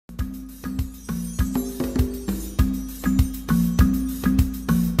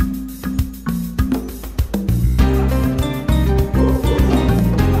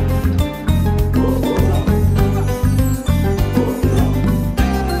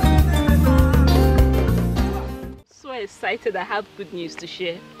excited I have good news to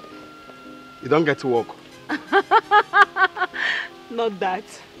share. You don't get to work? Not that.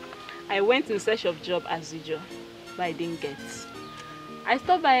 I went in search of job as usual, but I didn't get. I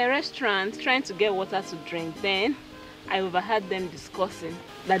stopped by a restaurant trying to get water to drink. Then I overheard them discussing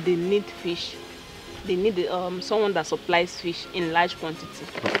that they need fish. They need someone that supplies fish in large quantity.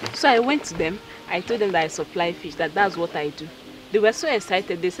 So I went to them. I told them that I supply fish, that's what I do. They were so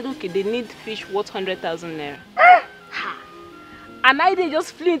excited. They said, okay, they need fish worth 100,000 naira. An idea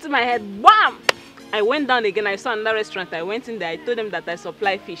just flew into my head. Wham! I went down again. I saw another restaurant. I went in there. I told them that I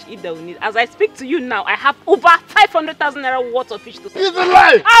supply fish if they will need. As I speak to you now, I have over 500,000 naira worth of fish to supply. It's a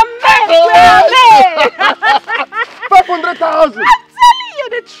lie! Amen! 500,000! I'm telling you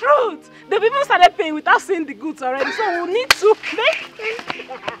the truth. The people started paying without seeing the goods already. So we need to make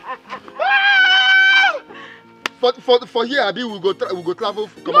For here, Abi, we'll go travel.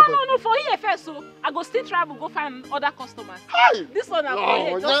 No, for here first. So I go still travel, go find other customers. Hi. This one I'm for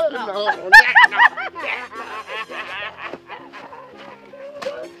here just now.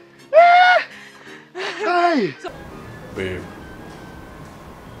 Hey. Babe,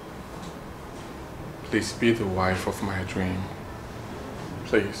 please be the wife of my dream.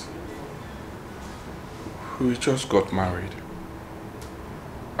 Please. We just got married.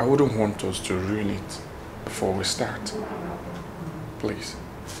 I wouldn't want us to ruin it before we start. Please.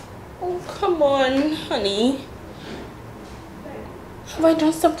 Oh, come on, honey. Have I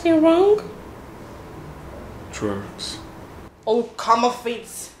done something wrong? Drugs. Oh, come off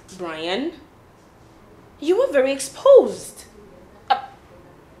it, Brian. You were very exposed.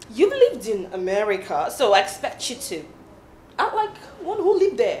 You've lived in America, so I expect you to act like one who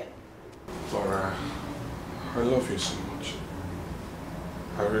lived there. Laura, I love you so much.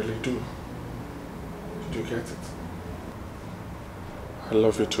 I really do. Did you get it? I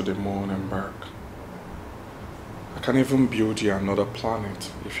love you to the moon and back. I can even build you another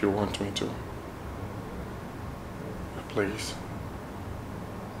planet if you want me to. But please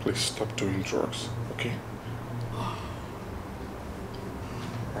stop doing drugs, okay?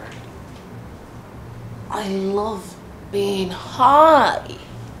 Right. I love being high.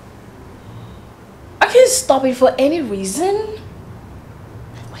 I can't stop it for any reason.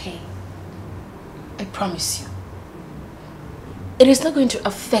 Hey, I promise you, it is not going to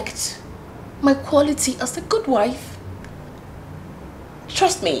affect my quality as a good wife.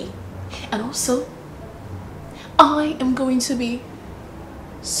 Trust me. And also, I am going to be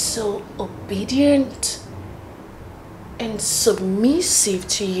so obedient and submissive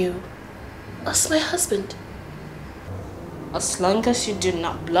to you as my husband. As long as you do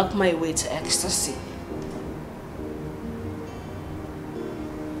not block my way to ecstasy.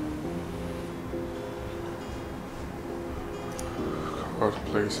 God,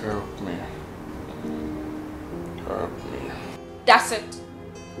 please help me. Help me. That's it.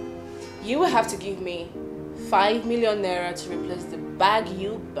 You will have to give me 5 million naira to replace the bag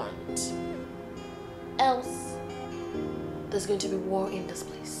you burnt. Else, there's going to be war in this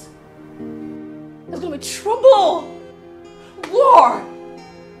place. There's going to be trouble. War.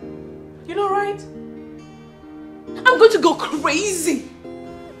 You know, right? I'm going to go crazy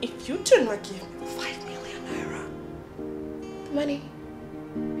if you do not give me the 5 million naira. The money.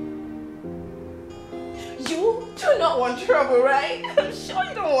 You do not want trouble, right? I'm sure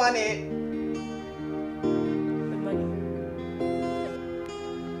you don't want it. The money.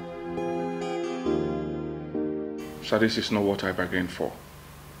 So this is not what I bargained for.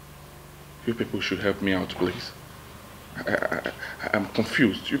 You people should help me out, please. I'm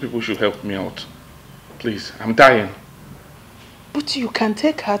confused. You people should help me out. Please, I'm dying. But you can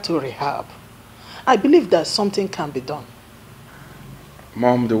take her to rehab. I believe that something can be done.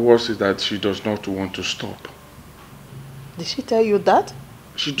 Mom, the worst is that she does not want to stop. Did she tell you that?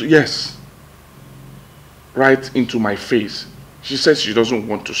 Yes. Right into my face. She says she doesn't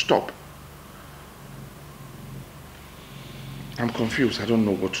want to stop. I'm confused. I don't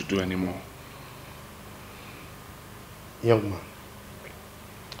know what to do anymore. Young man,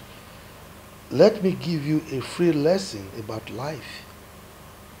 let me give you a free lesson about life.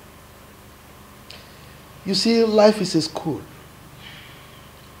 You see, life is a school.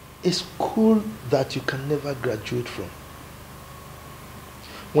 A school that you can never graduate from.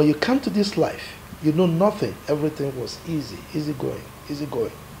 When you come to this life, you know nothing. Everything was easy going.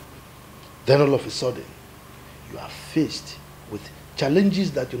 Then all of a sudden, you are faced with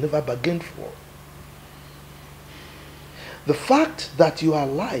challenges that you never bargained for. The fact that you are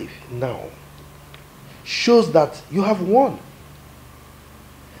alive now shows that you have won,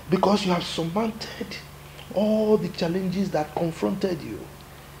 because you have surmounted all the challenges that confronted you,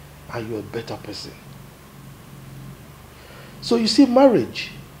 and you're a better person. So you see,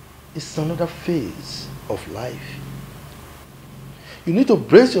 marriage is another phase of life. You need to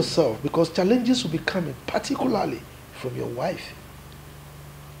brace yourself because challenges will be coming, particularly from your wife.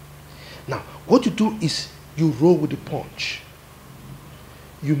 Now, what you do is you roll with the punch.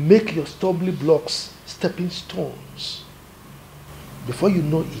 You make your stumbling blocks stepping stones. Before you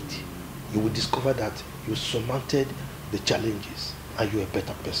know it, you will discover that you surmounted the challenges and you're a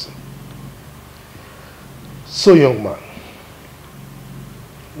better person. So, young man,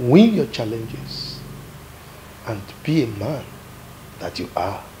 win your challenges and be a man that you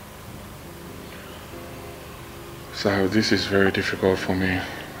are. Sir, this is very difficult for me.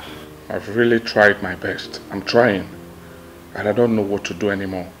 I've really tried my best. I'm trying. And I don't know what to do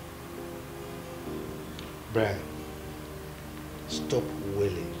anymore. Brian, stop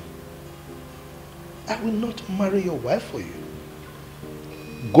wailing. I will not marry your wife for you.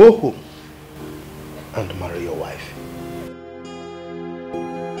 Go home and marry your wife.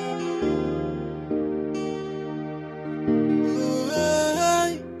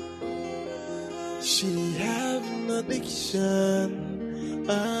 She have an addiction.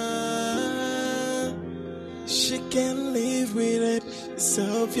 She can live with it. It's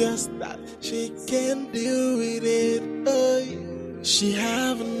obvious that she can deal with it. She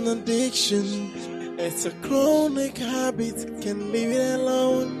have an addiction. It's a chronic habit. Can leave it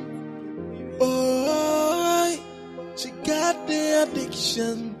alone. She got the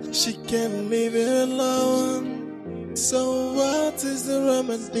addiction. She can leave it alone. So what is the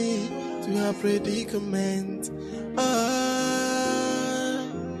remedy to her predicament?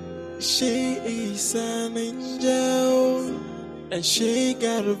 She is an angel, and she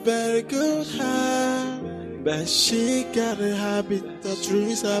got a very good heart, but she got a habit that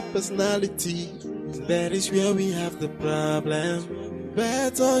ruins her personality. That is where we have the problem.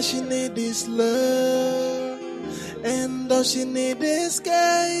 But all she need is love, and all she need is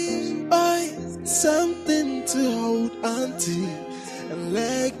something to hold on to and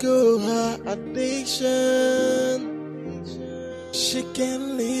let go her addiction. She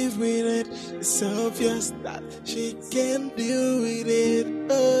can live with it. It's obvious that she can deal with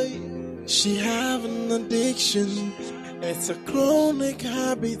it. She have an addiction. It's a chronic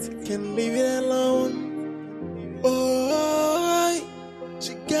habit. Can leave it alone.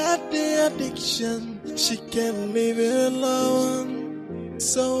 She got the addiction. She can leave it alone.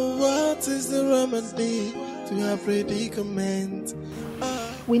 So what is the remedy to her predicament?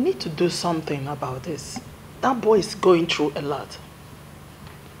 We need to do something about this. That boy is going through a lot.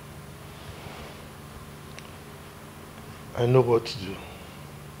 I know what to do.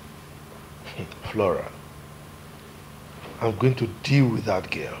 Flora, I'm going to deal with that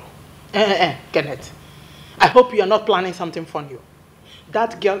girl. Kenneth, I hope you are not planning something funny.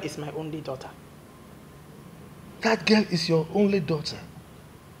 That girl is my only daughter. That girl is your only daughter.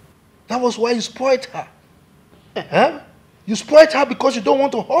 That was why you spoiled her. Huh? You spoiled her because you don't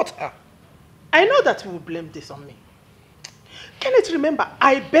want to hurt her. I know that you will blame this on me. Kenneth, remember,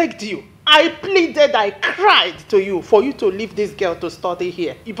 I begged you. I pleaded, I cried to you for you to leave this girl to study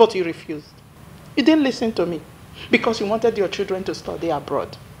here, but you refused. You didn't listen to me because you wanted your children to study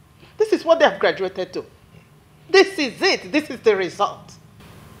abroad. This is what they have graduated to. This is it. This is the result.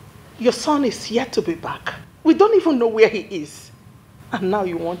 Your son is yet to be back. We don't even know where he is. And now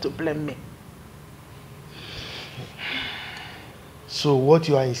you want to blame me. So what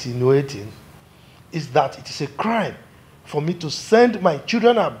you are insinuating is that it is a crime for me to send my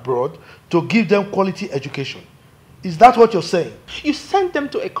children abroad to give them quality education. Is that what you're saying? You sent them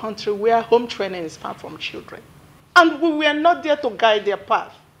to a country where home training is far from children. And we were not there to guide their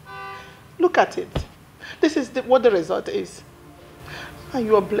path. Look at it. This is what the result is. And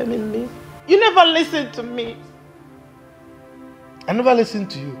you are blaming me. You never listened to me. I never listened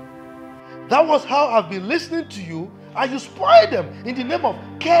to you. That was how I've been listening to you, and you spoiled them in the name of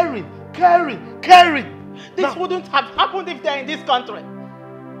caring. This wouldn't have happened if they're in this country.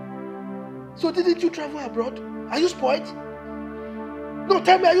 So didn't you travel abroad? Are you spoiled? No,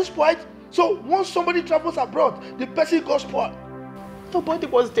 tell me, are you spoiled? So once somebody travels abroad, the person got spoiled. Nobody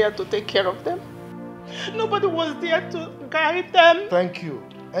was there to take care of them. Nobody was there to guide them. Thank you.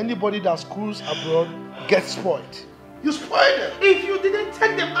 Anybody that schools abroad gets spoiled. You spoiled them. If you didn't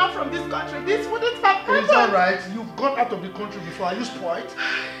take them out from this country, this wouldn't have happened. It's alright. You've gone out of the country before. Are you spoiled?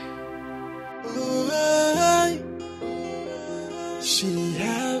 She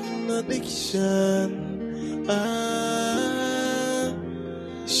have an addiction.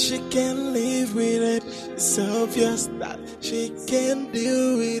 She can live with it. It's obvious that she can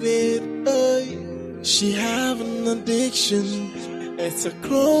deal with it. She have an addiction. It's a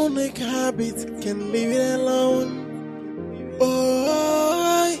chronic habit. Can leave it alone.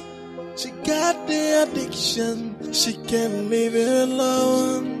 Oh, she got the addiction, she can't leave it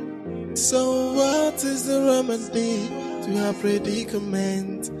alone. So what is the remedy to her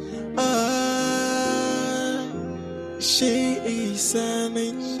predicament? She is an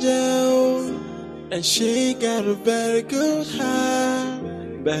angel, and she got a very good heart,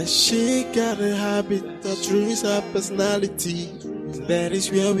 but she got a habit that ruins her personality. That is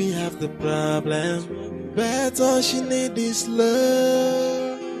where we have the problem. But all she need is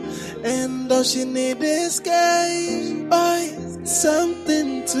love, and all she need is escape.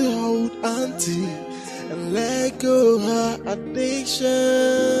 Something to hold on to and let go her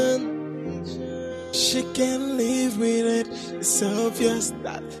addiction. She can't live with it. It's obvious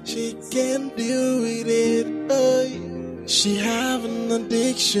that she can't deal with it. She have an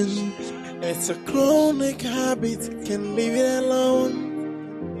addiction. It's a chronic habit. Can't leave it alone.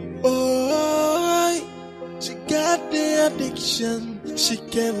 She got the addiction. She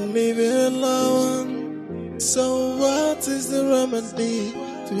can't leave it alone. So what is the remedy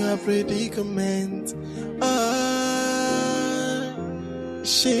to her predicament?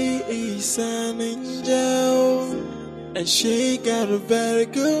 She is an angel, and she got a very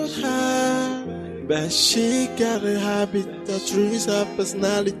good heart, but she got a habit that ruins her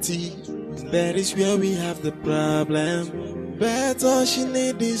personality. That is where we have the problem. But all she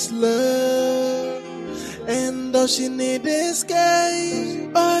need is love, and all she need is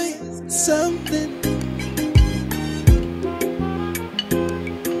escape. Something.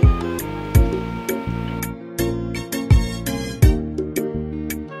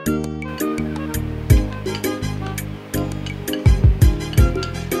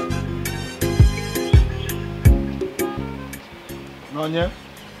 Nonya?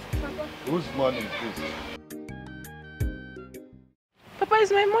 Papa. Whose money is this? Papa,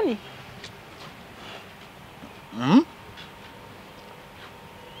 it's my money.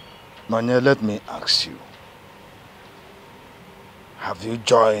 Nonya, let me ask you. Have you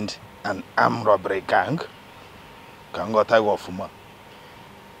joined an armed robbery gang? Can go tie off, ma.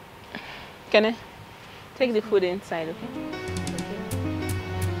 Can I take the food inside, okay?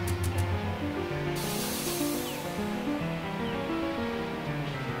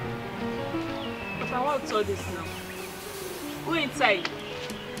 Papa, what's all this now? Go inside.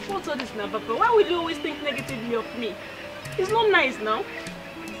 What's all this now, Papa? Why will you always think negatively of me? It's not nice now.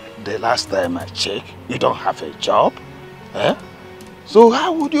 The last time I checked, you don't have a job. Eh? So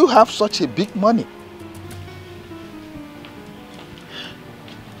how would you have such a big money?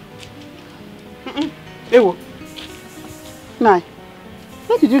 Ewo. Nai,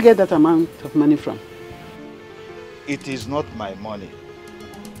 where did you get that amount of money from? It is not my money.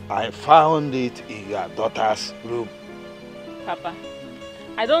 I found it in your daughter's room. Papa,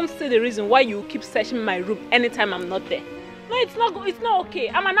 I don't see the reason why you keep searching my room anytime I'm not there. No, it's not okay.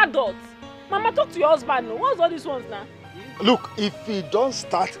 I'm an adult. Mama, talk to your husband. What's all these ones now? Look, if you don't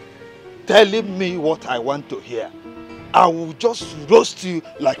start telling me what I want to hear, I will just roast you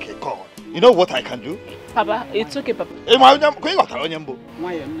like a corn. You know what I can do? Papa, it's okay, Papa.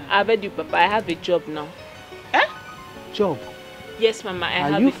 I beg you, Papa. I have a job now. Eh? Job? Yes, Mama. I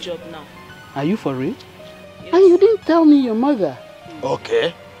have a job now. Are you for real? Yes. And you didn't tell me your mother.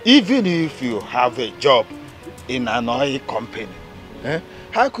 Okay. Even if you have a job in an oil company,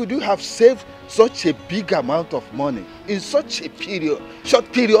 how could you have saved such a big amount of money in such a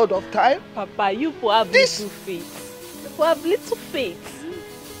short period of time? Papa, you have little faith. You have little faith.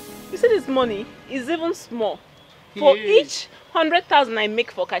 You see, this money is even small. For each 100,000 I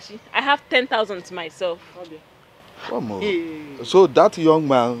make for Kashi, I have 10,000 to myself. So that young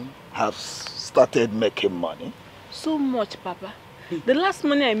man has started making money? So much, Papa. The last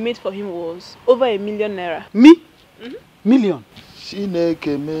money I made for him was over ₦1 million. Me? Million?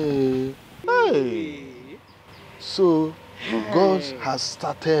 Hey. So God has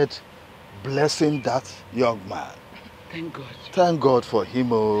started blessing that young man. Thank God. Thank God for him.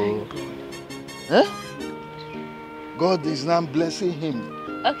 Thank God. God is now blessing him.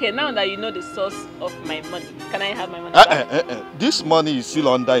 Okay, now that you know the source of my money, can I have my money back? This money is still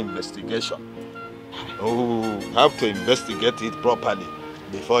under investigation. Oh, have to investigate it properly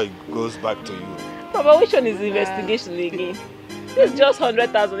before it goes back to you. Papa, which one is the investigation again? This is just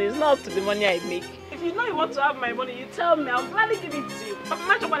 100,000. It's not up to the money I make. If you know you want to have my money, you tell me. I'll gladly give it to you. But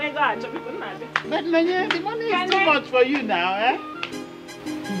Nanya, the money is too much for you now, eh?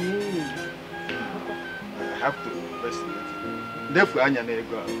 I have to investigate.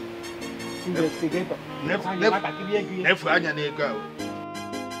 Investigator.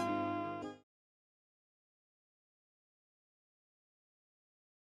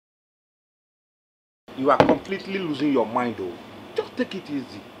 You are completely losing your mind, though. Just take it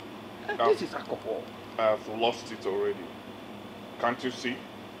easy. This is alcohol. I've lost it already. Can't you see?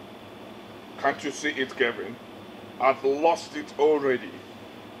 Can't you see it, Kevin? I've lost it already.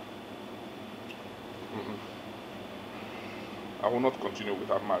 I will not continue with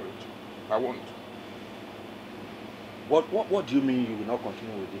our marriage. I won't. What do you mean you will not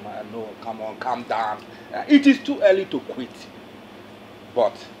continue with him? No, come on, calm down. It is too early to quit.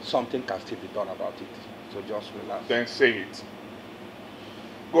 But something can still be done about it. So just relax. Then say it.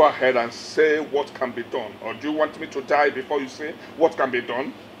 Go ahead and say what can be done. Or do you want me to die before you say what can be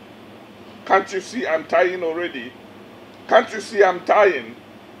done? Can't you see I'm dying already? Can't you see I'm dying?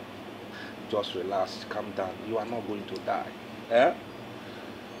 Just relax, calm down. You are not going to die. Eh?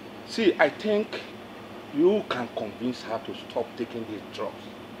 See, I think you can convince her to stop taking these drugs.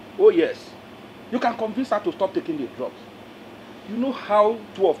 Oh yes, you can convince her to stop taking these drugs. You know how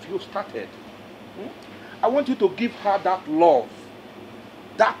two of you started. I want you to give her that love.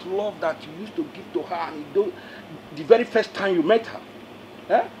 That love that you used to give to her the very first time you met her.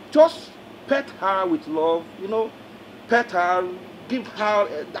 Eh? Just pet her with love, you know. Pet her, give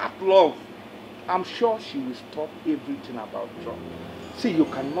her that love. I'm sure she will stop everything about drugs. See, you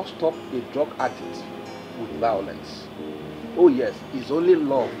cannot stop a drug addict with violence. Oh yes, it's only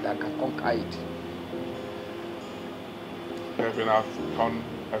love that can conquer it. Kevin, I've done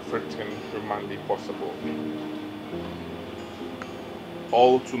everything humanly possible.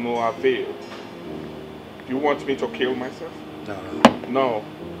 All to no avail. Do you want me to kill myself? No. No.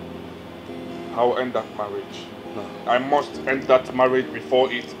 I'll end that marriage. No. I must end that marriage before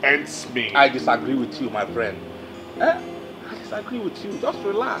it ends me. I disagree with you, my friend. I disagree with you. Just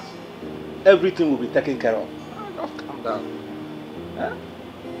relax. Everything will be taken care of. Just calm down.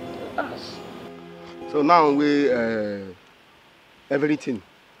 Relax. So now we everything.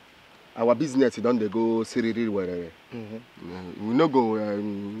 Our business don't they go seriously wherever. We no go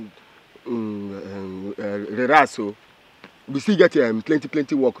relax, so we still get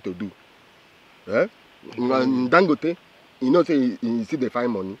plenty work to do. Dangote, you know, say you still they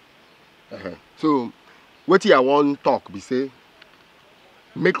find money. So what I want talk be say,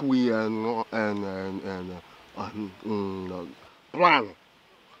 make we plan.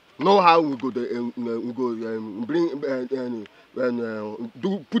 Know how we go bring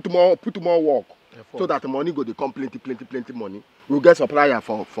put more work so that the money go to come plenty money. We'll get supplier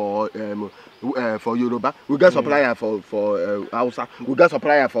for Yoruba. We'll get supplier for Hausa. We'll get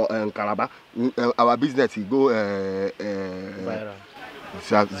supplier for Calabar. Our business will go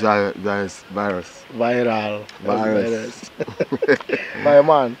viral. Virus. My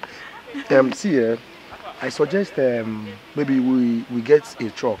man, see, I suggest maybe we get a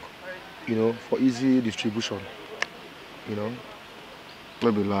truck, you know, for easy distribution. You know,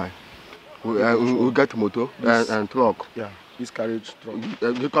 maybe lie. We get motor and truck. Yeah, this carriage truck.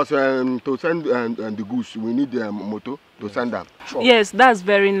 Because to send the goods, we need the motor to send them. Sure. Yes, that's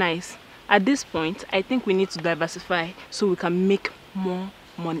very nice. At this point, I think we need to diversify so we can make more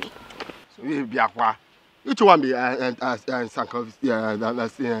money. Each one be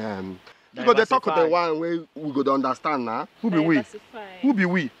because they talk the one way we could understand now. Who be we? Who be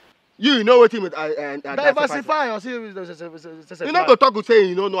we? You know what him with diversify or see. You know to talk to say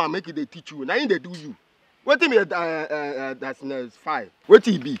you don't know and make it they teach you. Now they do you. What him that's fine. What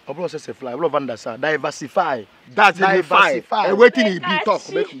he be? I brought say fly. I brought understand. Diversify. That's diversify. And waiting he be talk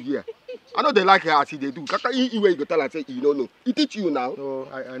make you hear. I know they like it as they do. Kaka you go tell and say you don't know. He teach you now. No,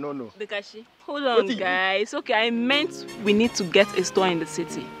 I don't know. Bekashi, hold on guys. Okay, I meant we need to get a store in the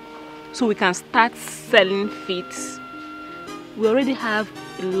city so we can start selling feeds. We already have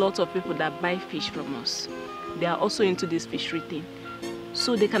a lot of people that buy fish from us. They are also into this fishery thing.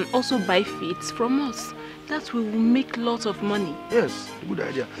 So they can also buy feeds from us. That will make lots of money. Yes, good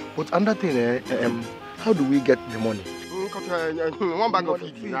idea. But another thing, how do we get the money? One bag of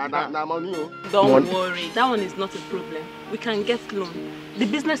feed, money. Don't worry, that one is not a problem. We can get loan. The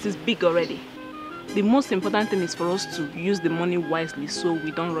business is big already. The most important thing is for us to use the money wisely so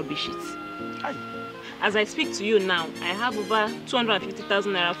we don't rubbish it. Aye. As I speak to you now, I have over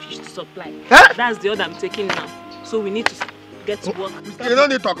 250,000 naira fish to supply. Huh? That's the order I'm taking now. So we need to get to work. You don't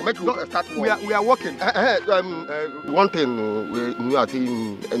need to talk. Make you start work. We are working. One thing we are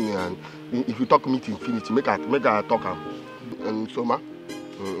saying, if you talk meeting finish, make a talk. And so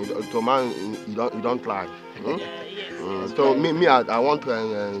you don't try. Yes. So me, I want to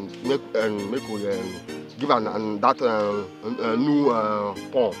make we give that new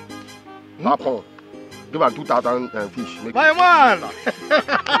pond. That pond. Give her 2,000 fish. My man!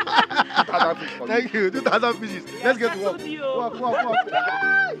 2,000 fish for Thank you. 2,000 fishes. Let's get to work. Walk.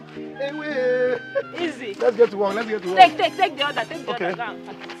 Easy. Let's get to work. Let's get to work. Take the other. Take the Okay. other. Go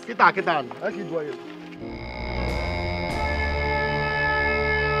on. Get down. Let's keep doing it.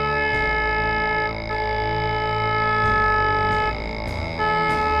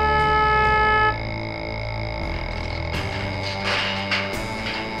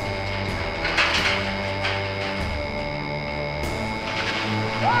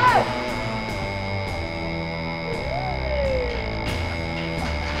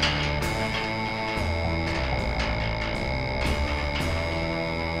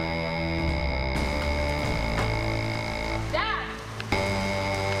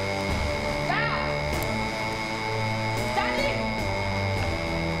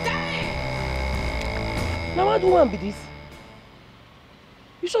 Now what do you want be this?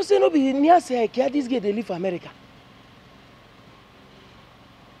 You should say no be near say this girl they live for America.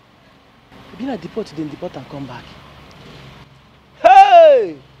 Been a deport, then deport and come back.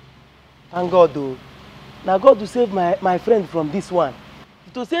 Hey! Thank God though. Now God to save my friend from this one.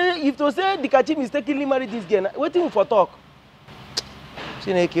 If to say the Kachi mistakenly married this girl, waiting for talk.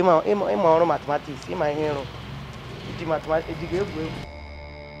 See, I came out, mathematics, my hero.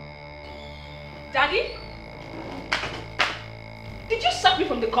 Daddy? Did you sack me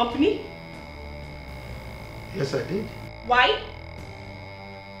from the company? Yes, I did. Why?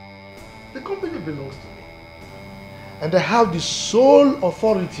 The company belongs to me. And I have the sole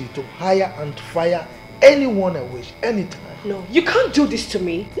authority to hire and fire anyone I wish, anytime. No, you can't do this to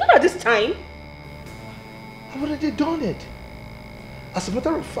me. Not at this time. I've already done it. As a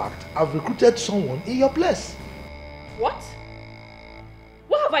matter of fact, I've recruited someone in your place. What?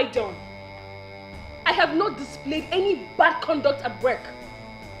 What have I done? I have not displayed any bad conduct at work.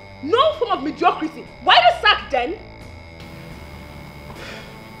 No form of mediocrity. Why the sack then?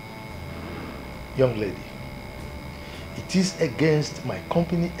 Young lady, it is against my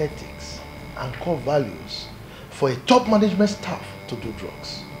company ethics and core values for a top management staff to do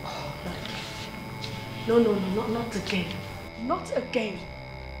drugs. No, not again. Not again.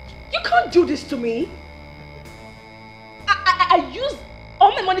 You can't do this to me. I used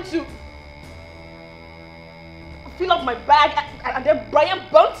all my money to fill up my bag and then Brian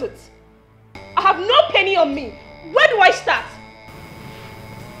burnt it. I have no penny on me. Where do I start?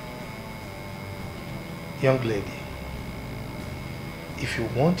 Young lady, if you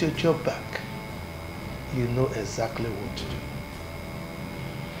want your job back, you know exactly what to do.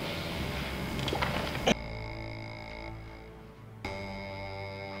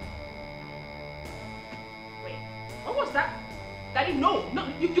 Wait, what was that? Daddy, no,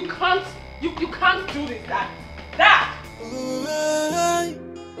 you can't do this, Dad.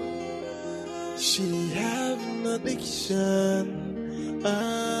 She have an addiction.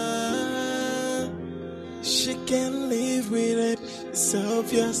 She can't live with it. It's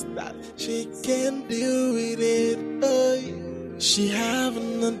obvious that she can't deal with it. She have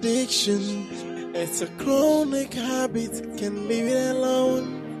an addiction. It's a chronic habit. Can't leave it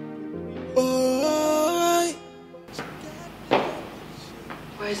alone.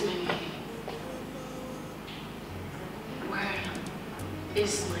 Where's my money? Where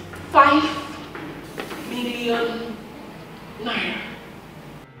is my 5 million naira?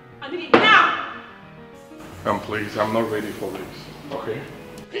 I need it now! Please, I'm not ready for this, okay?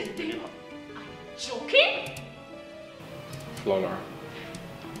 Please, Daniel, I'm joking? Flora.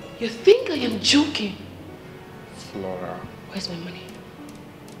 You think I am joking? Flora. Where's my money?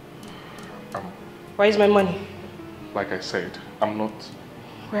 Where's my money? Like I said, I'm not...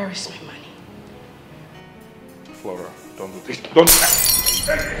 Where is my money? Flora, don't do this. Don't...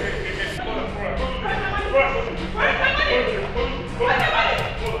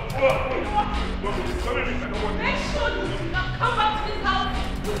 Make sure you do not come back to this house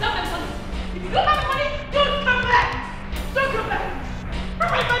without my money. If you don't have money, don't come back. Don't come back.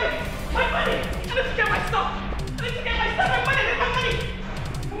 Where's my money? My money. I need to get my stuff. My money. My money.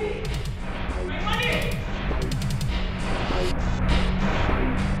 My money.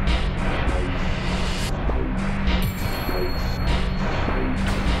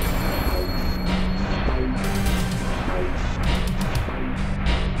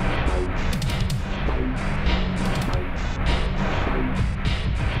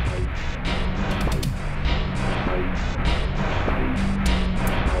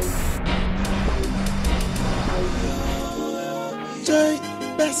 Joy,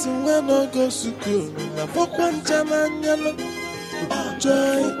 person when no go to school, na pokwan chamanyalo.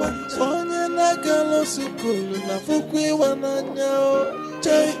 Joy, onye na galo school, na pokwe wananyao.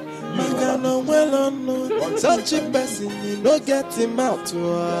 Joy, magano well no. Such a person you no get him out.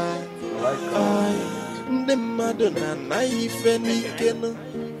 Why? The Madonna na ife nikeno.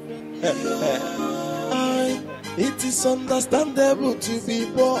 It is understandable to be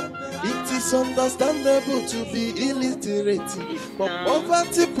poor. It is understandable to be illiterate. But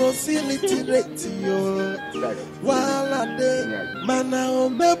poverty plus illiterate, yo. While I day, mana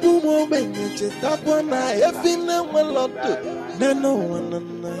omebu mo benye tapona efine waloto. No one.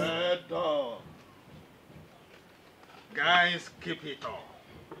 Guys, keep it up.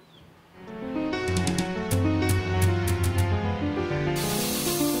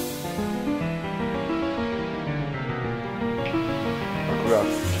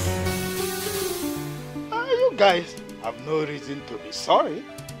 You guys have no reason to be sorry.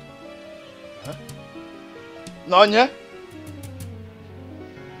 Huh? Nonya?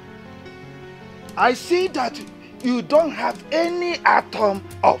 I see that you don't have any atom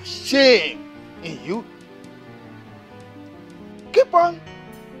of shame in you. Keep on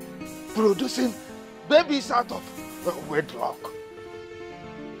producing babies out of wedlock.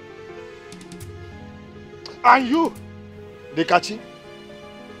 And you, Dikachi,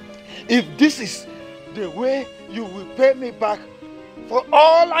 if this is the way you will pay me back for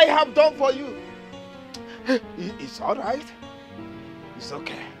all I have done for you, it's all right. It's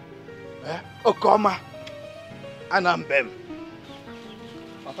okay. Okoma and Ambem.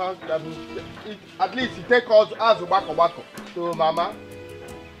 At least he take us as Ubako to Mama.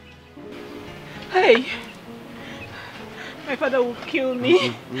 Hey, my father will kill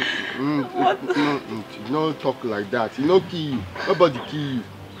me. What? No talk like that. He no kill you. Nobody kill you.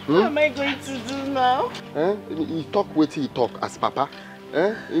 What am I going to do now? He talk what he talk as Papa.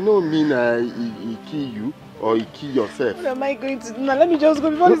 You know mean he kill you or he kill yourself. What am I going to do now? Let me just go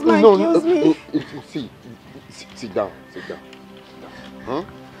before this man kills me. See, sit down. Huh?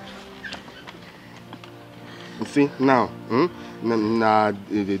 You see now,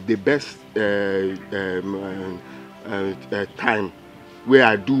 the best time where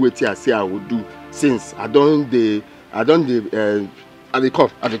I do what I say I will do since I don't they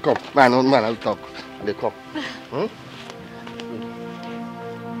come. Man, I'll talk. They come. Huh?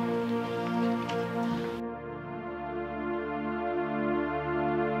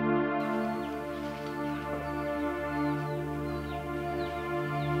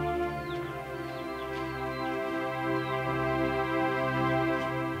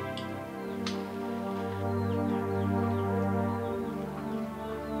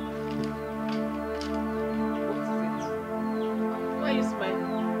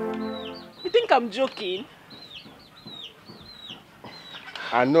 I'm joking.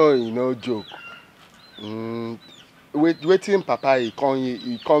 I know you know joke. Waiting Papa he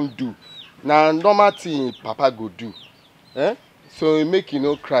can't do. Now normal thing Papa go do. So he make you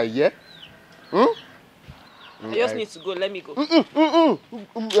no cry, yeah? I just need to go, let me go.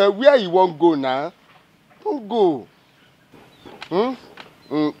 Where you won't go now? Don't go.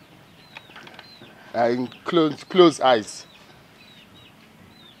 Close eyes.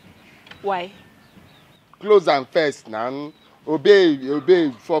 Why? Close them first now. Obey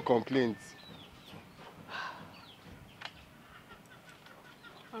before complaints.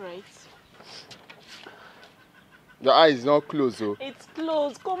 Alright. Your eye is not closed, oh. It's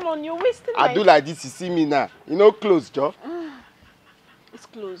closed. Come on, you're wasting I do like this, you see me now. You know closed, Joe. It's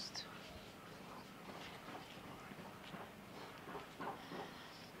closed.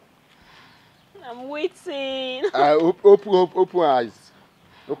 I'm waiting. Open eyes.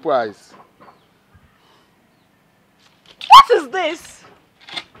 Open eyes. What is this?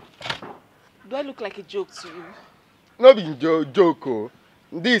 Do I look like a joke to you? No be joke, oh.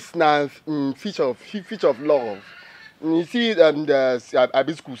 This now fish of love. You see the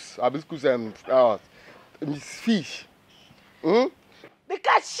hibiscus it's fish. The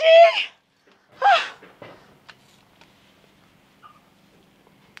kachi.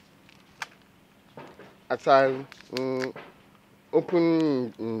 As I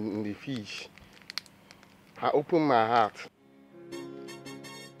open the fish, I open my heart.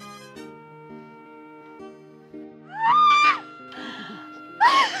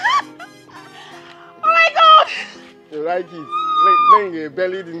 Oh my God! You like it? Laying a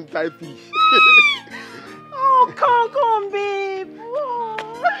bellied inside fish. Oh, come on, babe. Oh.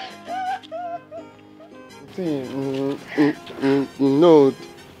 See, no,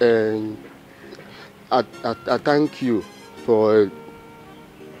 I thank you for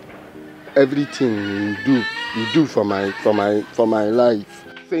everything you do for my life.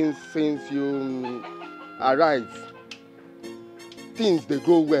 Since you arrived, things they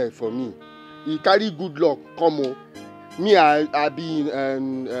go well for me. You carry good luck, come on. Me, I be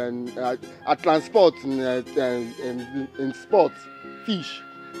I transport in sport fish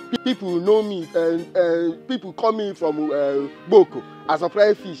People know me, and people call me from Boko as a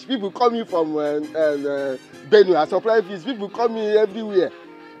fried fish. People call me from Benue as a fried fish. People call me everywhere.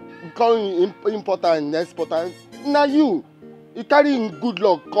 Call me importer and exporter. Now you carry good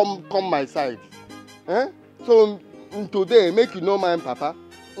luck come my side. Eh? So today make you know my papa.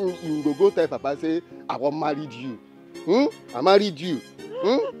 You go tell papa say I want married you. I married you.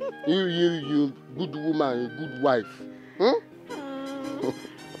 You good woman, good wife.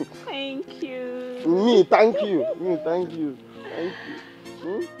 Thank you. Me, thank you. Thank you.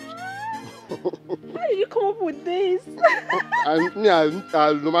 How did you come up with this? I'm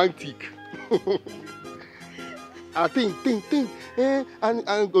romantic. I think.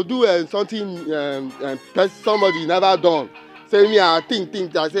 And go do something somebody never done. Say me, I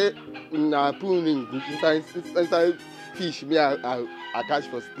think. I say, I put inside fish. Me, I catch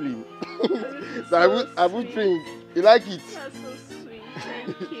for spleen. So I put drink. You like it? That's so sweet.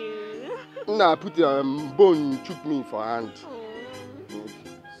 Thank you. I put bone chook me for hand. Oh,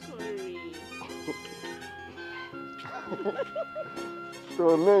 sorry.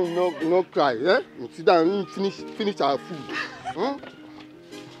 So man, no cry, eh? Sit down and finish our food.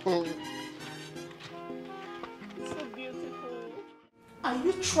 It's so beautiful. Are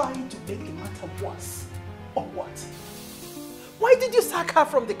you trying to make the matter worse, or what? Why did you sack her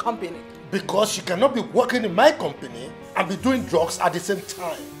from the company? Because she cannot be working in my company and be doing drugs at the same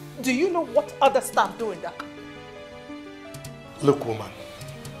time. Do you know what other staff do in that? Look, woman,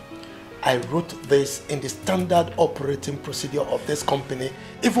 I wrote this in the standard operating procedure of this company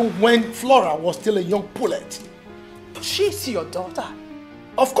even when Flora was still a young pullet. She's your daughter.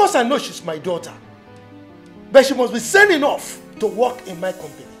 Of course I know she's my daughter. But she must be sane enough to work in my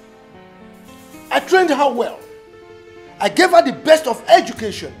company. I trained her well. I gave her the best of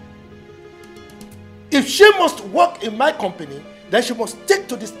education. If she must work in my company, then she must stick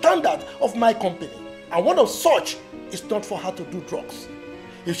to the standard of my company. And one of such is not for her to do drugs.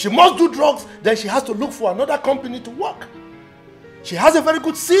 If she must do drugs, then she has to look for another company to work. She has a very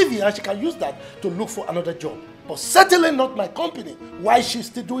good CV and she can use that to look for another job. But certainly not my company. Why she's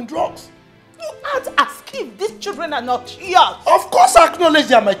still doing drugs? You act as if these children are not yours. Of course I acknowledge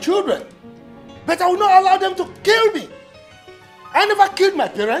they are my children. But I will not allow them to kill me. I never killed my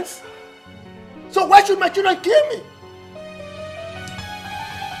parents. So why should my children kill me?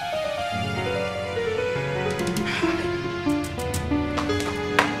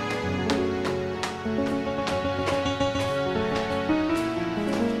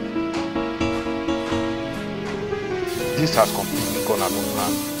 This has completely gone out of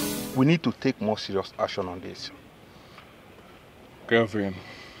hand. We need to take more serious action on this. Kelvin,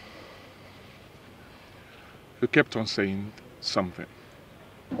 you kept on saying something.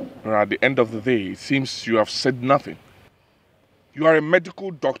 But at the end of the day, it seems you have said nothing. You are a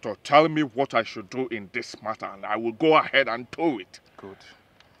medical doctor. Tell me what I should do in this matter and I will go ahead and do it. Good.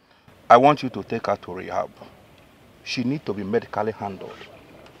 I want you to take her to rehab. She needs to be medically handled.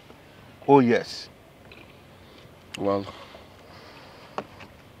 Oh yes. Well,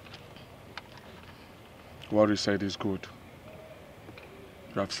 what you said is good.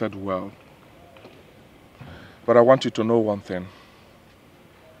 You have said well. But I want you to know one thing.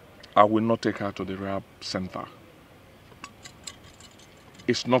 I will not take her to the rehab center.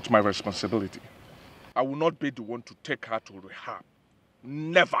 It's not my responsibility. I will not be the one to take her to rehab.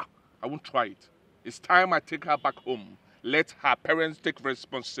 Never. I won't try it. It's time I take her back home. Let her parents take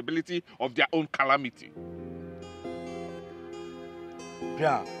responsibility of their own calamity.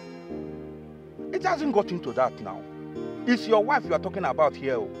 Yeah. It hasn't got into that now. It's your wife you are talking about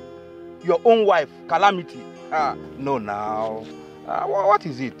here. Your own wife, calamity. No now. What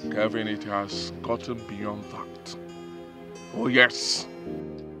is it? Kevin, it has gotten beyond that. Oh yes.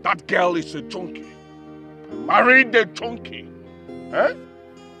 That girl is a junkie. Married a junkie. Eh?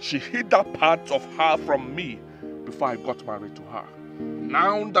 She hid that part of her from me before I got married to her.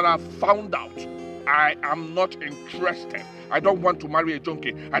 Now that I've found out, I am not interested. I don't want to marry a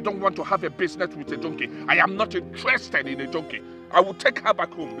junkie. I don't want to have a business with a junkie. I am not interested in a junkie. I will take her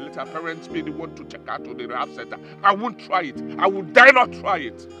back home. Let her parents be the one to take her to the rehab center. I won't try it. I will dare not try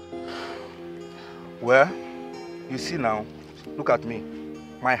it. Well, you see now, look at me.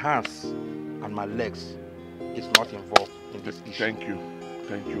 My hands and my legs is not involved in this issue. Thank you.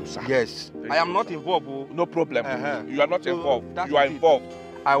 Thank you, sir. Yes, I am not involved. No problem. You are not involved. You are involved.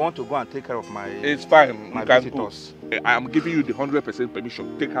 I want to go and take care of my It's fine. my You can visitors. go. I am giving you the 100%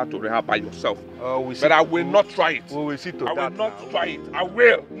 permission. Take her to rehab by yourself. But But I will not try it. We will see to I will that not now. try it. I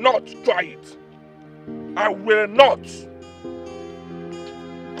will not try it. I will not.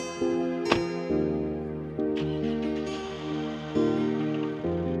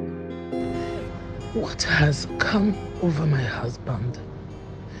 what has come over my husband.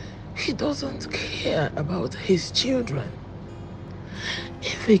 He doesn't care about his children.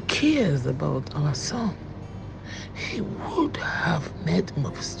 If he cares about our son, he would have made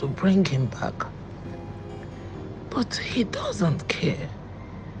moves to bring him back. But he doesn't care.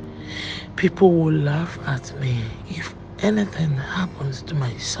 People will laugh at me if anything happens to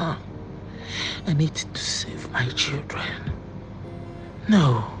my son. I need to save my children.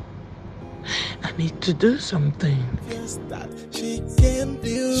 No. I need to do something. She can't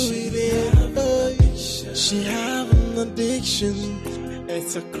deal with it. She have an addiction.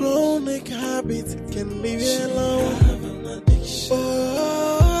 It's a chronic habit. Can leave you alone.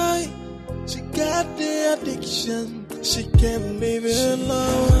 Boy, she got the addiction. She can't leave you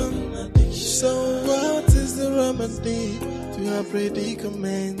alone. So what is the remedy to her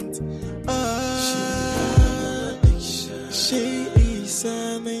predicament? She is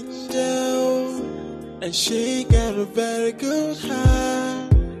an angel, and she got a very good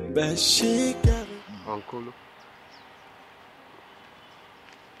heart, but she got Uncle,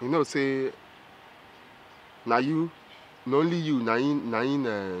 you know, say, now you, not only you, now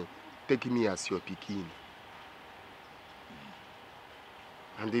take me as your pikin.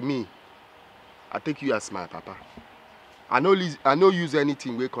 And me, I take you as my papa. I no use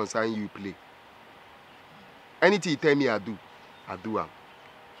anything wey concern you play. Anything you tell me I do am.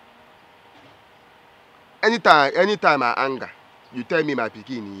 Anytime I anger, you tell me my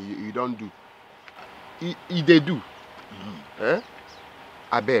pikin, you don't do. They do. Eh?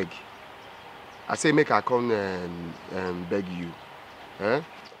 I beg. I say make I come beg you. Eh?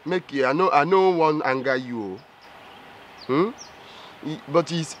 Make you. I know one anger you.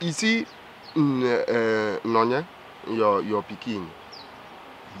 But you see, Nonya, your pikin.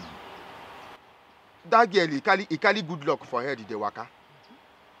 That girl, he carry good luck for her, the waka.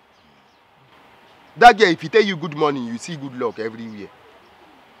 That girl, if he tell you good morning, you see good luck everywhere.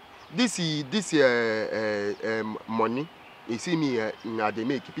 This money, you see me, they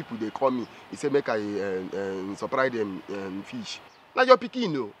make people, they call me. He say make I surprise them fish. Now your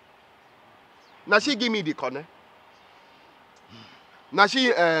pikin, no. Now she give me the corner. Now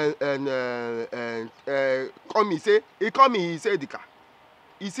she call me, he say the car.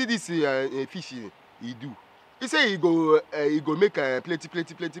 He see this fish he do. He say he go make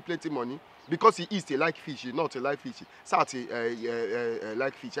plenty money because he is a like fish, not a like fish. South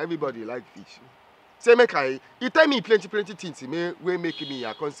like fish. Everybody like fish. Say make he tell me plenty things. We make me.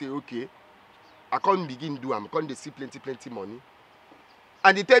 I can't say okay. I can't begin do. I can't see plenty money.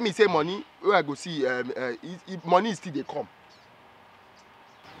 And he tell me say money. Where I go see money still they come.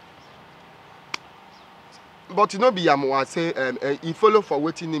 But you know, be I say he follow for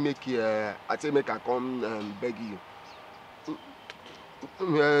waiting to make I say make I come beg you.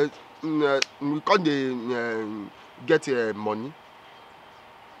 We can't get money.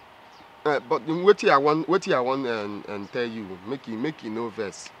 But what I want and tell you, make you no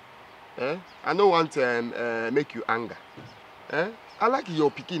verse. I don't want make you anger. I like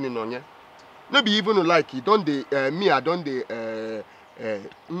your pikin in on ya. No be even like you don't me I don't you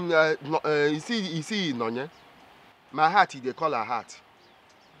see in on ya. My heart, they call her heart.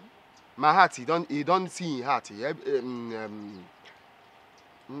 My heart, he don't see in heart. I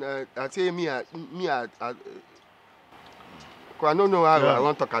say me, I don't know how I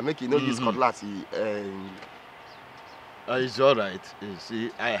want to talk. Make you know this cutlass. It's all right. You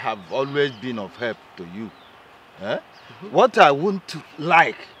see, I have always been of help to you. What I want to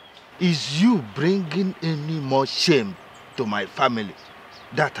like is you bringing any more shame to my family.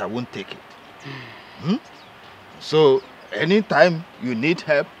 That I won't take it. So, anytime you need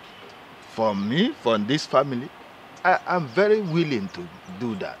help from me, from this family, I'm very willing to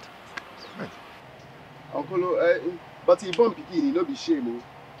do that. Uncle, but he born pikin, he no be shame.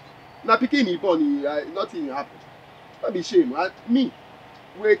 Now pikin he born, nothing happen. No be shame. Me,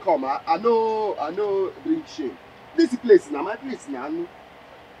 where come, I know bring shame. This place now, my place now.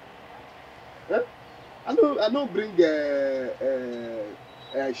 I know bring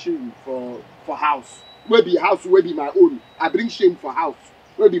shame for house. Where be house, where be my own. I bring shame for house.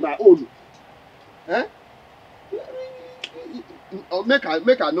 Where be my own.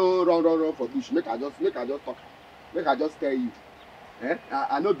 Make I no run for bush. Make I just talk. Make I just tell you.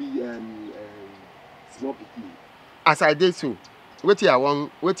 I no be small pikin. As I did so, what I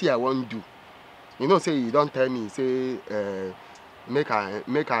want do. You know, say you don't tell me. Say make I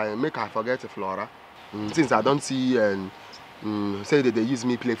forget Flora. Since I don't see say that they use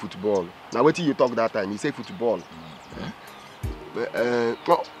me play football. Now what you talk that time? You say football.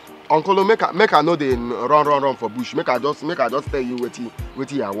 Uncle, make I know they run for bush. Make I just tell you what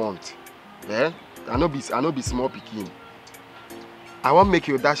I want. Yeah. I no be small pikin. I want make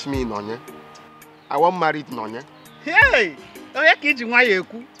you dash me Nonye. I want married Nonye. Hey! Oh, yeah, kid, why you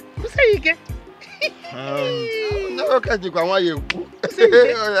cool? Who say you get? No, can't you go why you cool?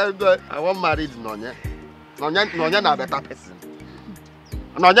 I want married Nonye. Nonye na better person.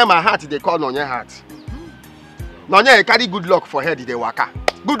 Nonye my heart they call Nonye heart. Nonye carry good luck for head they waka.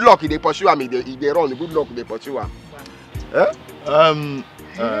 Good luck they pursue am they run. Good luck they pursue am.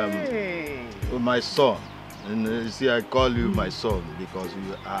 My son. And you see, I call you my son because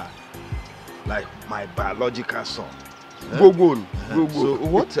you are like my biological son. Go. So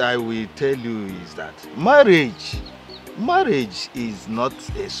what I will tell you is that marriage is not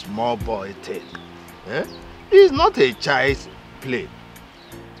a small boy thing. It's not a child's play.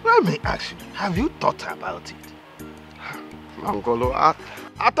 Let me ask you, have you thought about it? Uncle, I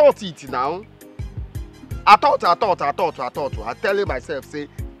thought it now. I thought. I telling myself, say,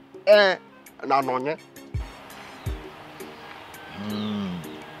 na Nonye.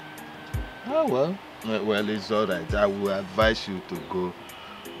 Oh well, it's all right. I will advise you to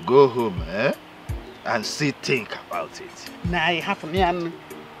go home, and think about it. Nah, you have me.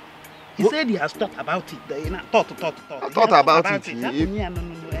 He said he has thought about it. Thought. I thought about it.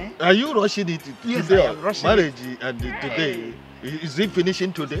 Are you rushing it today? Yes, I am rushing marriage and today. Is it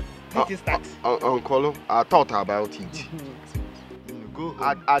finishing today? It is that. Uncle, I thought about it. Go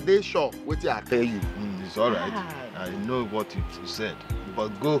home. Are they sure what I tell you? It's all right. I know what you said, but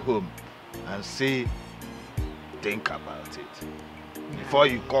go home and think about it before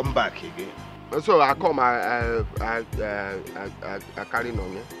you come back again. So I come, I carry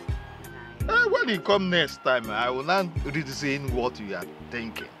Nonye. When you come next time, I will not read saying what you are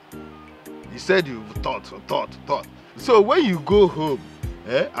thinking. You said you thought. So when you go home,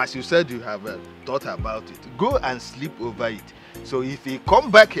 as you said you have thought about it, go and sleep over it. So if you come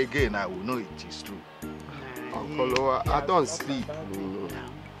back again, I will know it is true. Uncle, I don't sleep.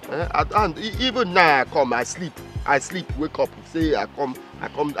 And even now I sleep, wake up, say I come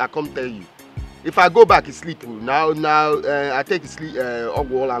tell you. If I go back to sleep now I take sleep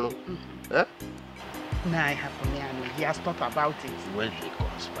Ogwolano. Nah, I have me. He has thought about it. When he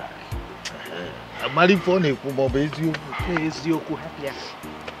comes back. I'm married for you. Happier.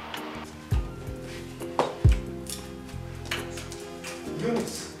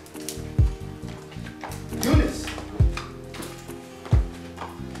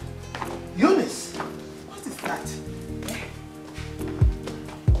 Eunice! What is that?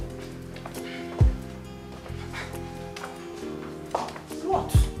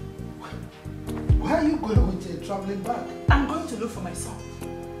 What? Where are you going with a traveling bag? I'm going to look for my son.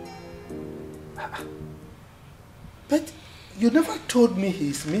 But you never told me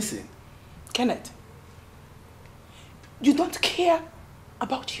he's missing. Kenneth, you don't care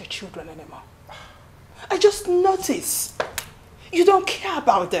about your children anymore. I just noticed you don't care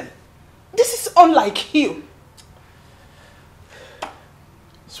about them. This is unlike you.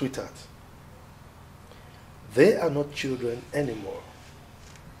 Sweetheart, they are not children anymore.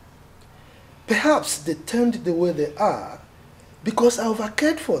 Perhaps they turned the way they are because I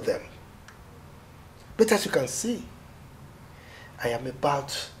overcared for them. But as you can see, I am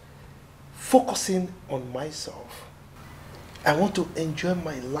about focusing on myself. I want to enjoy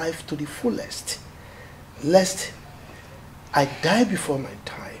my life to the fullest, lest I die before my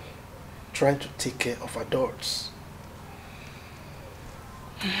time trying to take care of adults.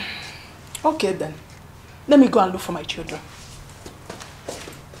 Okay then, let me go and look for my children.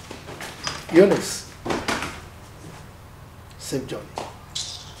 Eunice, safe journey.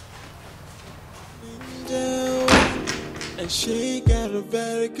 And she got a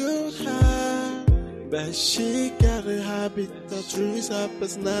very good heart, but she got a habit that ruins her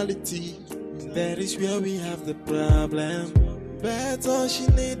personality. That is where we have the problem. But all she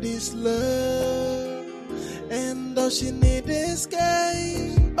need is love, and all she need is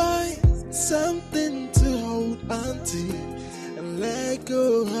game. Something to hold on to and let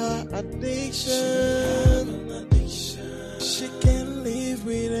go her addiction. She can't live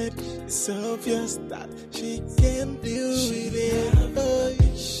with it. It's obvious that she can't deal with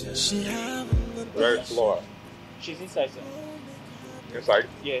it. She have an Where's Laura? She's inside, sir. Inside?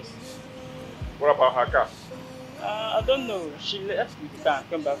 Yes. What about her car? I don't know. She left with the car and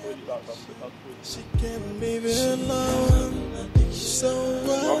came back with the car. She can't leave it alone. So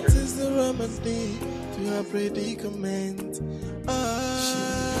what is the remedy to her predicament?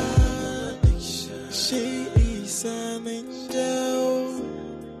 She is an angel,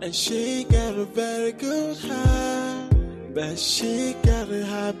 and she got a very good heart, but she got a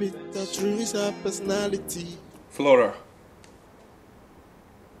habit that ruins her personality. Flora.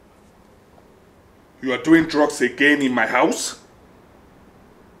 You are doing drugs again in my house?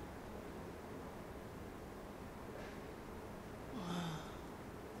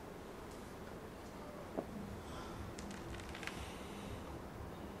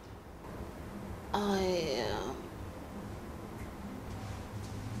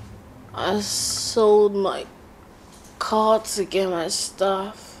 I sold my car to get my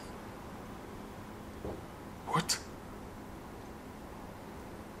stuff. What?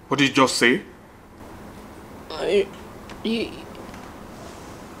 What did you just say?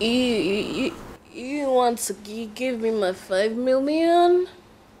 You want to give me my 5 million?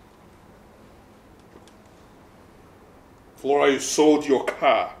 Flora, you sold your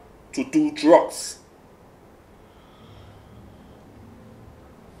car to do drugs.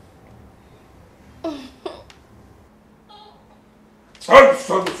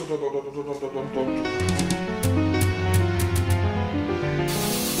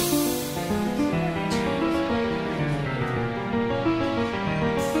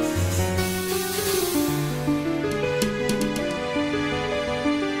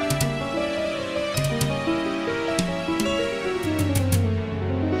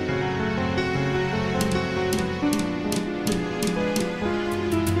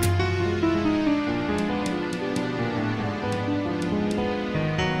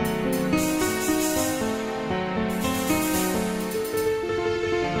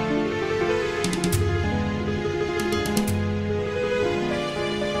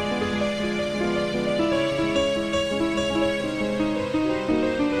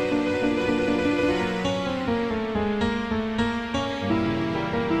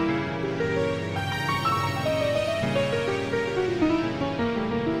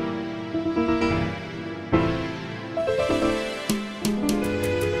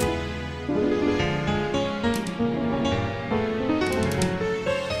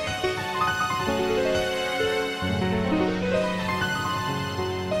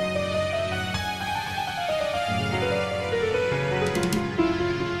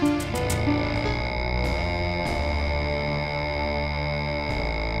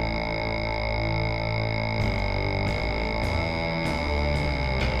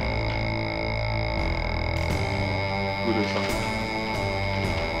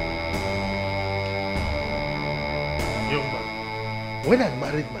 When I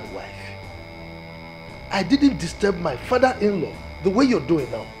married my wife, I didn't disturb my father-in-law the way you're doing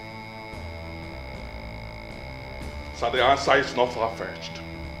now. So the answer is not far-fetched.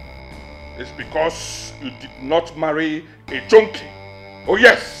 It's because you did not marry a junkie. Oh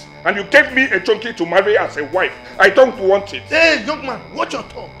yes, and you gave me a junkie to marry as a wife. I don't want it. Hey, young man, watch your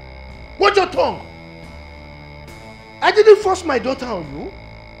tongue. Watch your tongue. I didn't force my daughter on you.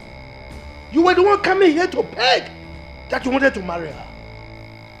 You were the one coming here to beg that you wanted to marry her.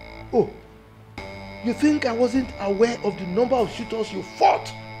 Oh, you think I wasn't aware of the number of suitors you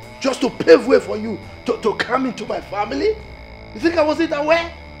fought just to pave way for you to come into my family? You think I wasn't aware?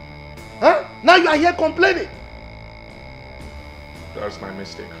 Huh? Now you are here complaining. That's my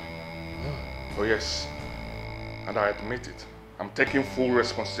mistake. Oh yes, and I admit it. I'm taking full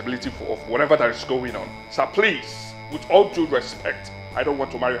responsibility of whatever that is going on. So please, with all due respect, I don't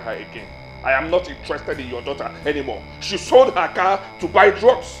want to marry her again. I am not interested in your daughter anymore. She sold her car to buy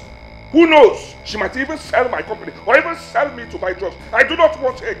drugs. Who knows? She might even sell my company or even sell me to buy drugs. I do not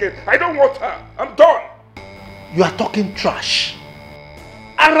want her again. I don't want her. I'm done. You are talking trash.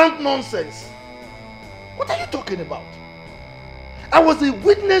 Arrant nonsense. What are you talking about? I was a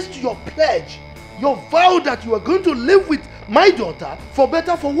witness to your pledge, your vow that you are going to live with my daughter for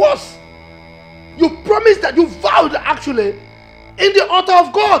better, for worse. You promised that, you vowed actually in the altar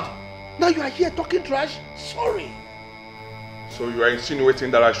of God. Now you are here talking trash? Sorry. So you are insinuating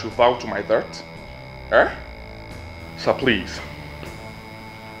that I should vow to my dirt? Eh? Sir, please.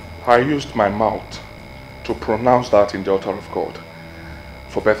 I used my mouth to pronounce that in the altar of God.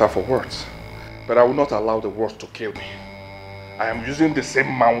 For better, for worse. But I will not allow the words to kill me. I am using the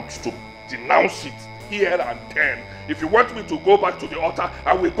same mouth to denounce it here and then. If you want me to go back to the altar,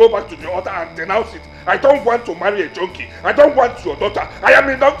 I will go back to the altar and denounce it. I don't want to marry a junkie. I don't want your daughter. I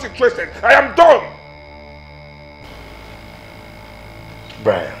am not interested. I am done.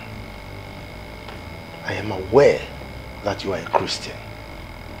 Brian, I am aware that you are a Christian.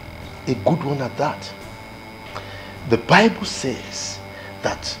 A good one at that. The Bible says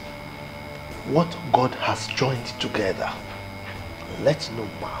that what God has joined together, let no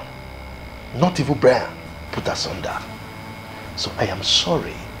man, not even Brian, put asunder. So I am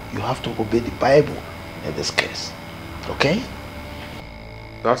sorry, you have to obey the Bible in this case. Okay?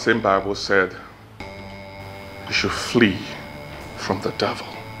 That same Bible said you should flee from the devil.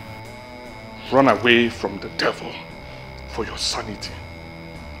 run away from the devil for your sanity.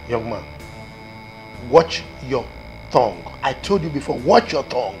 Young man, watch your tongue. I told you before, watch your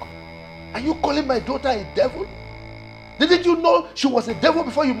tongue. Are you calling my daughter a devil? Didn't you know she was a devil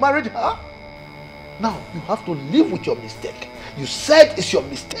before you married her? Now, you have to live with your mistake. You said it's your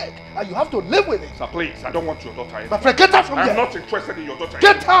mistake, and you have to live with it. Sir, please, I don't want your daughter anymore. My friend, get out from there. I'm not interested in your daughter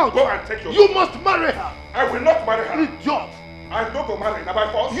Get anymore. out. Go and take your You daughter. must marry her. I will not marry her. Idiot. I'm not going to marry. Now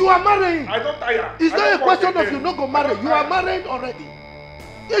by force. You are marrying. I don't tire. It's I not a don't want question of again. you not going to marry. You are married already.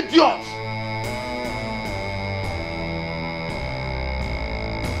 Idiot.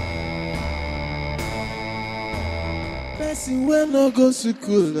 Person wey no go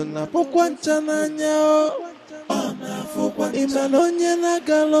school na pokwa ncha n'anya o. Ịma na onye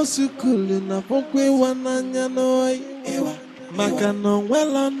na-agala school na pokwa ịwa n'anya n'oyi. Maka na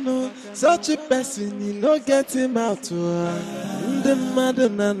onwela no such a person you no get him out. Ndị mmadụ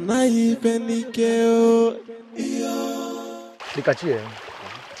na-anaghị ibe n'ike o. Likachi,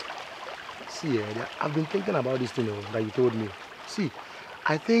 see, I've been thinking about this thing that you told me. See,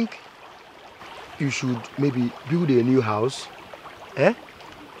 I think you should maybe build a new house,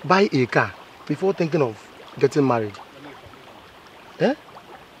 buy a car before thinking of getting married.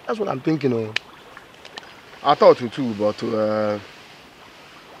 That's what I'm thinking of. I thought you too, but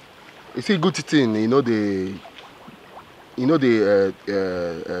it's a good thing, the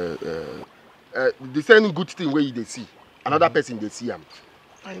same good thing where they see another person they see him.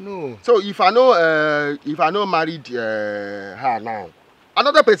 I know. So if I know married her now,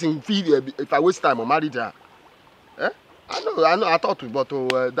 another person feel if I waste time or married her. I know. I thought, but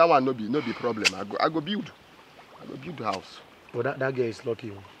that one no be problem. I go build the house. Well, that girl is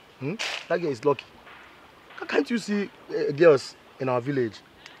lucky. That girl is lucky. Can't you see girls in our village?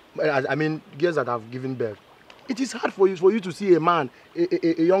 I mean, girls that have given birth. It is hard for you to see a man,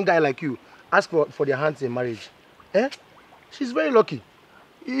 a young guy like you, ask for their hands in marriage. She's very lucky.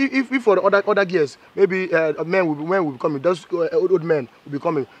 If for the other girls, maybe men will be coming. Those old men will be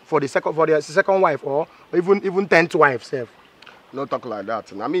coming for their second wife or even 10th wife, self. No talk like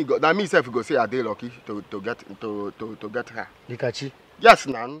that. Now me self go say are they lucky to get her. Likachi. Yes,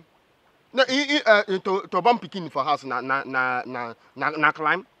 nan. No, to bomb picking for house na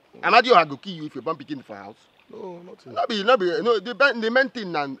climb. Imagine I go kill you if you bomb picking for house. No, nothing. No, the main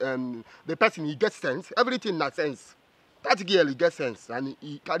thing and the person he gets sense. Everything na sense. That girl he gets sense and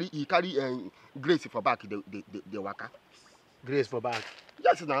he carry grace for back the waka. Grace for back.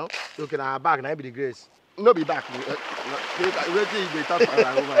 Yes, now. Okay, now back now be the grace. No be back. Waiting they talk for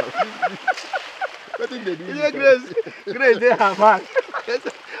over. Waiting they do. Grace they have back.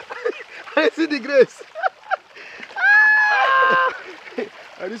 I see the grace.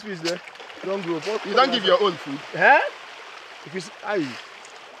 This fish there, don't grow. You don't give your own food. If you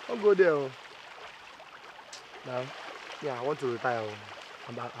don't go there. Now, yeah, I want to retire.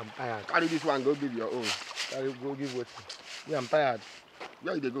 I'm tired. Carry this one, go give your own. Go give what? Yeah, I'm tired.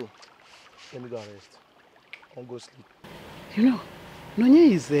 Where did they go? Let me go and rest. I'll go sleep. You know,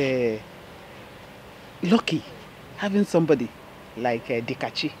 Nonya is lucky having somebody like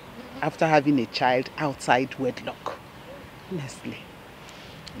Dikachi after having a child outside wedlock. Honestly.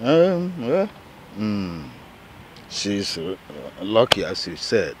 She's lucky, as you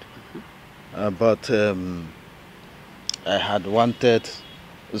said. But I had wanted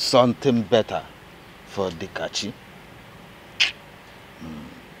something better for Dikachi.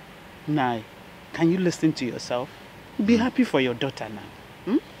 Nai, can you listen to yourself? Be happy for your daughter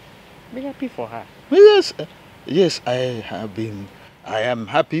now. Be happy for her. Yes, I am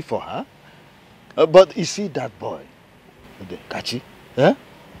happy for her. But you see that boy, Dikachi,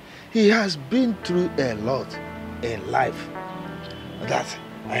 he has been through a lot in life that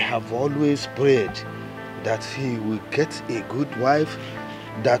I have always prayed that he will get a good wife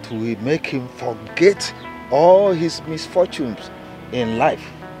that will make him forget all his misfortunes in life.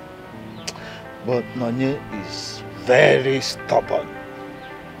 But Nonye is very stubborn.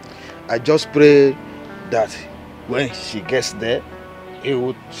 I just pray that when she gets there, she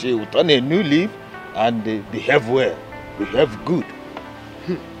will turn a new leaf and behave well, behave good.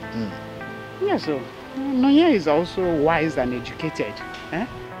 Yes, so Nonya is also wise and educated.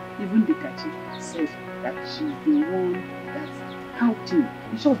 Even Dikachi says that she's the one that helped him.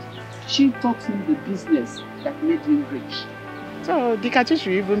 In short, she taught him the business that made him rich. So Dikachi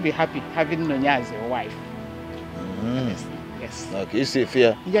should even be happy having Nonya as a wife. Yes. Okay, you see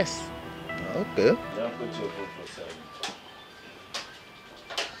fear? Yes. Okay.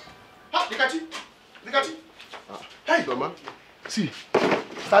 Dikachi. Hey, Mama. See,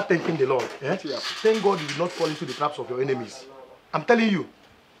 start thanking the Lord. Thank God you did not fall into the traps of your enemies. I'm telling you.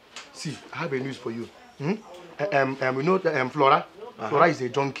 See, I have a news for you. You know Flora? Flora is a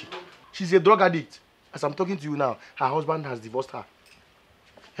junkie. She's a drug addict. As I'm talking to you now, her husband has divorced her.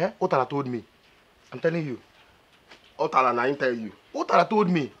 Otara told me. I'm telling you. Otara, I tell you. Otara told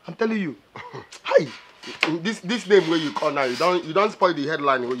me. I'm telling you. Hi. This name where you call now, you don't spoil the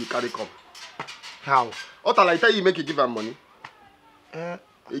headline where you carry come. How? Otara, I tell you, make you give her money.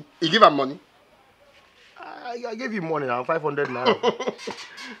 You give her money? I gave you money now, 500 now.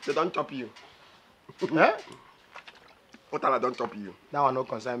 They don't chop you. Otara don't chop you. That one not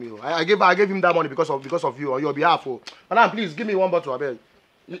concern me. I gave him that money because of you, on your behalf. Madam, please give me one bottle, I beg.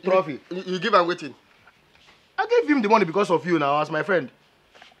 Trophy. You give her waiting. I gave him the money because of you now, as my friend.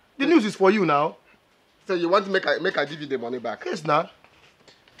 The news is for you now. So you want to make I give you the money back? Yes, now.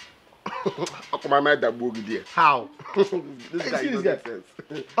 How? This guy doesn't make sense.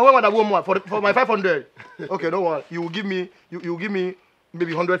 I want that one more for my 500. Okay, don't worry. You will give me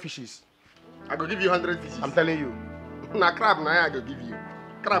maybe 100 fishes. I go give you 100 fishes. I'm telling you. Na crab na I go give you.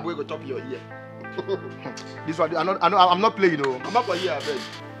 Crab will go chop your ear. This one I'm not playing, no. I'm up for here, I beg.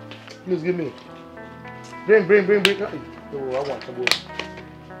 Please give me. Bring. Oh, I want to go.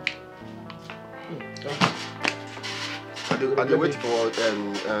 I wait for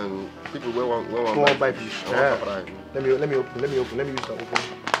people who want buy fish. Yeah. Let me open. Let me use that open.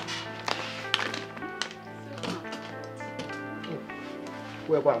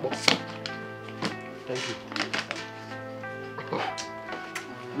 Where? Thank you.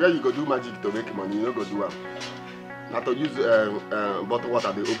 Where you go do magic to make money, you no go do am. Not to use bottled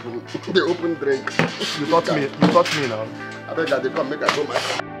water, they open drink. You taught me now. I beg that they come make I go my.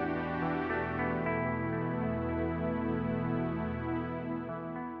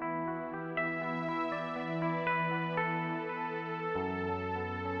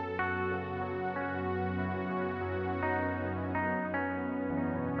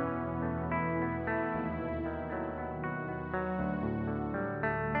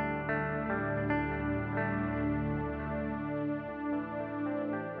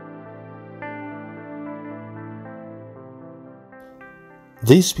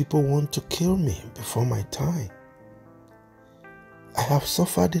 These people want to kill me before my time. I have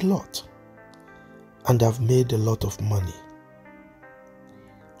suffered a lot and I've made a lot of money.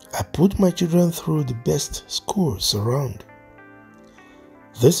 I put my children through the best schools around.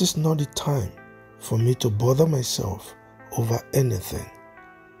 This is not the time for me to bother myself over anything.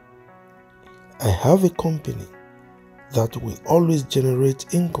 I have a company that will always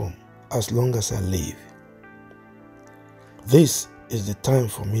generate income as long as I live. This is the time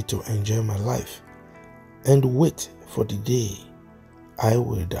for me to enjoy my life and wait for the day I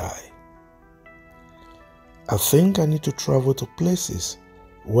will die. I think I need to travel to places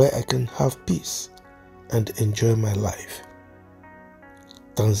where I can have peace and enjoy my life.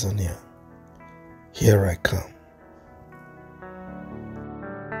 Tanzania, here I come.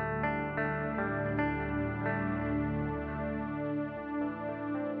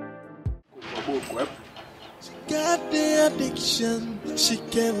 Got the addiction, she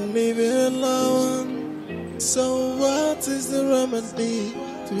can't leave it alone. So what is the remedy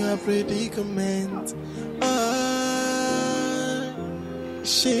to her predicament?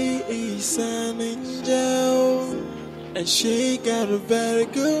 She is an angel, and she got a very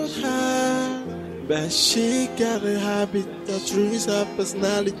good heart, but she got a habit that ruins her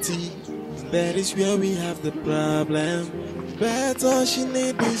personality. That is where we have the problem. But all she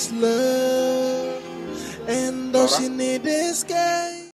needs is love, and all she needs is care.